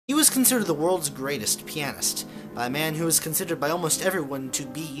He was considered the world's greatest pianist, by a man who is considered by almost everyone to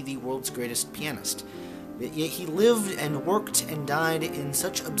be the world's greatest pianist. Yet he lived and worked and died in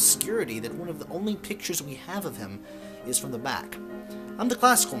such obscurity that one of the only pictures we have of him is from the back. I'm the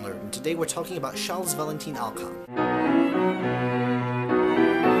Classical Nerd, and today we're talking about Charles-Valentin Alkan.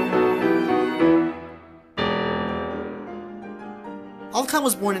 Alkan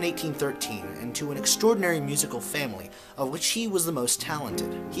was born in 1813 into an extraordinary musical family, of which he was the most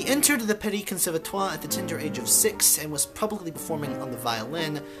talented. He entered the Petit Conservatoire at the tender age of 6 and was publicly performing on the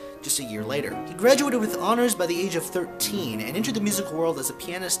violin just a year later. He graduated with honors by the age of 13 and entered the musical world as a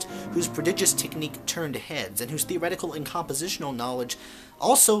pianist whose prodigious technique turned heads and whose theoretical and compositional knowledge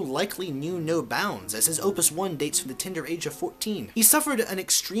also likely knew no bounds, as his Opus 1 dates from the tender age of 14. He suffered an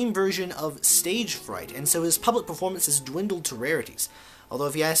extreme version of stage fright, and so his public performances dwindled to rarities. Although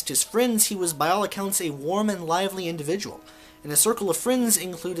if you asked his friends, he was by all accounts a warm and lively individual, and his circle of friends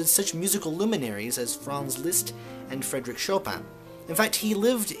included such musical luminaries as Franz Liszt and Frédéric Chopin. In fact, he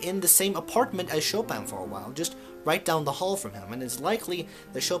lived in the same apartment as Chopin for a while, just right down the hall from him, and it's likely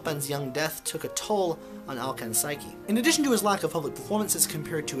that Chopin's young death took a toll on Alkan's psyche. In addition to his lack of public performances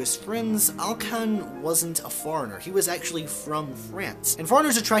compared to his friends, Alkan wasn't a foreigner. He was actually from France, and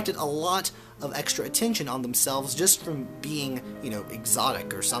foreigners attracted a lot of extra attention on themselves just from being,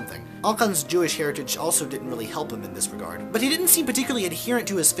 exotic or something. Alkan's Jewish heritage also didn't really help him in this regard. But he didn't seem particularly adherent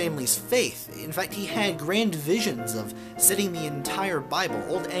to his family's faith. In fact, he had grand visions of setting the entire Bible,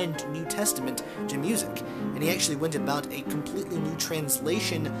 Old and New Testament, to music, and he actually went about a completely new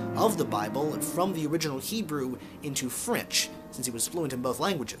translation of the Bible from the original Hebrew into French, since he was fluent in both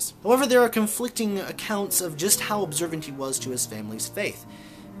languages. However, there are conflicting accounts of just how observant he was to his family's faith,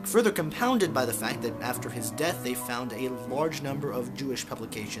 further compounded by the fact that after his death they found a large number of Jewish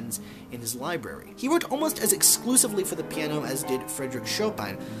publications in his library. He wrote almost as exclusively for the piano as did Frédéric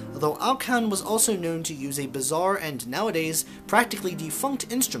Chopin, although Alkan was also known to use a bizarre and nowadays practically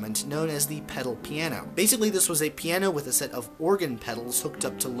defunct instrument known as the pedal piano. Basically, this was a piano with a set of organ pedals hooked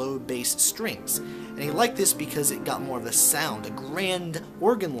up to low bass strings, and he liked this because it got more of a sound, a grand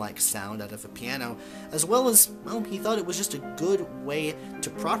organ-like sound out of a piano, as well as, he thought it was just a good way to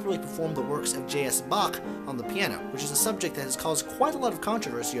properly perform the works of J.S. Bach on the piano, which is a subject that has caused quite a lot of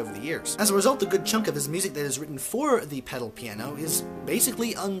controversy over the years. As a result, a good chunk of his music that is written for the pedal piano is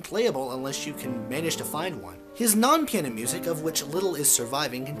basically unplayable unless you can manage to find one. His non-piano music, of which little is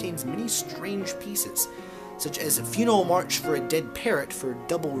surviving, contains many strange pieces, such as Funeral March for a Dead Parrot for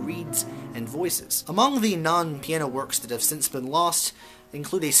double reeds and voices. Among the non-piano works that have since been lost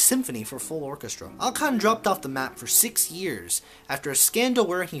include a symphony for full orchestra. Alkan dropped off the map for 6 years after a scandal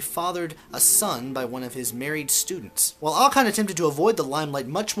where he fathered a son by one of his married students. While Alkan attempted to avoid the limelight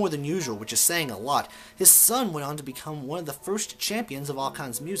much more than usual, which is saying a lot, his son went on to become one of the first champions of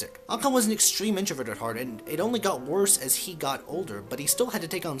Alkan's music. Alkan was an extreme introvert at heart, and it only got worse as he got older, but he still had to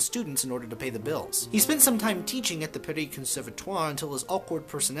take on students in order to pay the bills. He spent some time teaching at the Petit Conservatoire until his awkward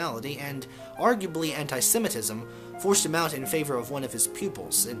personality and arguably anti-Semitism forced him out in favor of one of his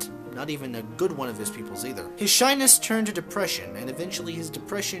pupils, and not even a good one of his pupils either. His shyness turned to depression, and eventually his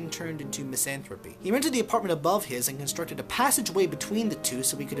depression turned into misanthropy. He rented the apartment above his and constructed a passageway between the two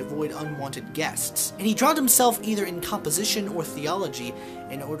so he could avoid unwanted guests. And he drowned himself either in composition or theology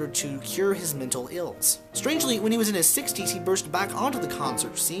in order to cure his mental ills. Strangely, when he was in his 60s, he burst back onto the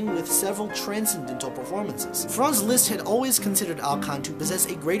concert scene with several transcendental performances. Franz Liszt had always considered Alkan to possess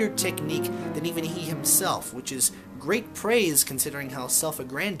a greater technique than even he himself, which is great praise considering how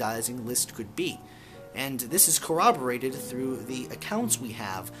self-aggrandizing Liszt could be. And this is corroborated through the accounts we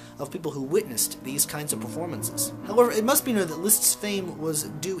have of people who witnessed these kinds of performances. However, it must be noted that Liszt's fame was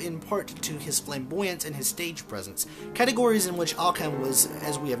due in part to his flamboyance and his stage presence, categories in which Alkan was,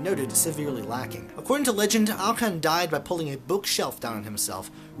 as we have noted, severely lacking. According to legend, Alkan died by pulling a bookshelf down on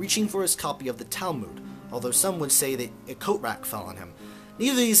himself, reaching for his copy of the Talmud, although some would say that a coat rack fell on him.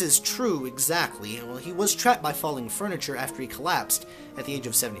 Neither of these is true exactly. Well, he was trapped by falling furniture after he collapsed at the age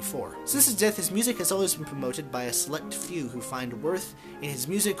of 74. Since his death, his music has always been promoted by a select few who find worth in his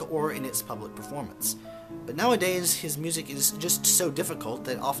music or in its public performance. But nowadays, his music is just so difficult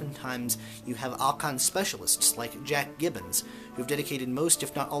that oftentimes you have Alkan specialists like Jack Gibbons, who've dedicated most,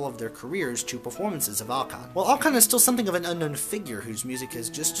 if not all, of their careers to performances of Alkan. While Alkan is still something of an unknown figure whose music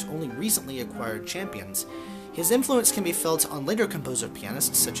has just only recently acquired champions, his influence can be felt on later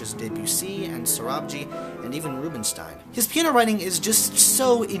composer-pianists such as Debussy and Sorabji and even Rubinstein. His piano writing is just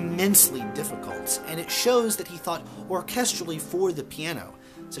so immensely difficult, and it shows that he thought orchestrally for the piano,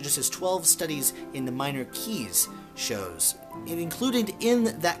 such as his 12 studies in the minor keys shows. And included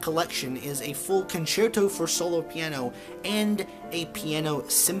in that collection is a full concerto for solo piano and a piano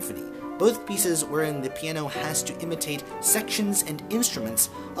symphony, both pieces wherein the piano has to imitate sections and instruments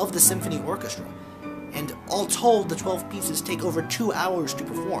of the symphony orchestra. And all told, the 12 pieces take over 2 hours to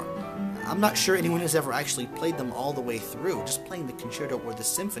perform. I'm not sure anyone has ever actually played them all the way through. Just playing the concerto or the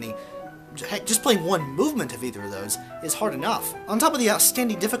symphony, heck, just playing one movement of either of those is hard enough. On top of the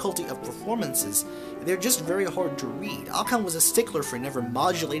outstanding difficulty of performances, they're just very hard to read. Alkan was a stickler for never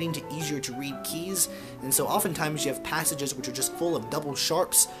modulating to easier to read keys, and so oftentimes you have passages which are just full of double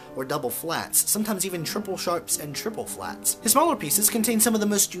sharps or double flats, sometimes even triple sharps and triple flats. His smaller pieces contain some of the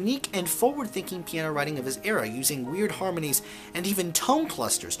most unique and forward-thinking piano writing of his era, using weird harmonies and even tone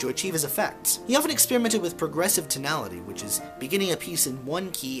clusters to achieve his effects. He often experimented with progressive tonality, which is beginning a piece in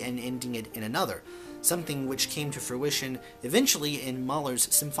one key and ending it in another, something which came to fruition eventually in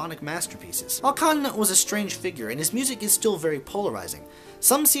Mahler's symphonic masterpieces. Alkan was a strange figure, and his music is still very polarizing.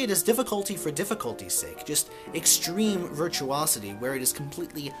 Some see it as difficulty for difficulty's sake, just extreme virtuosity where it is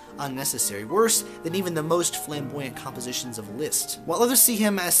completely unnecessary, worse than even the most flamboyant compositions of Liszt, while others see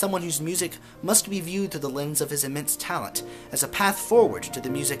him as someone whose music must be viewed through the lens of his immense talent, as a path forward to the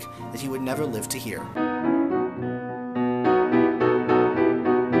music that he would never live to hear.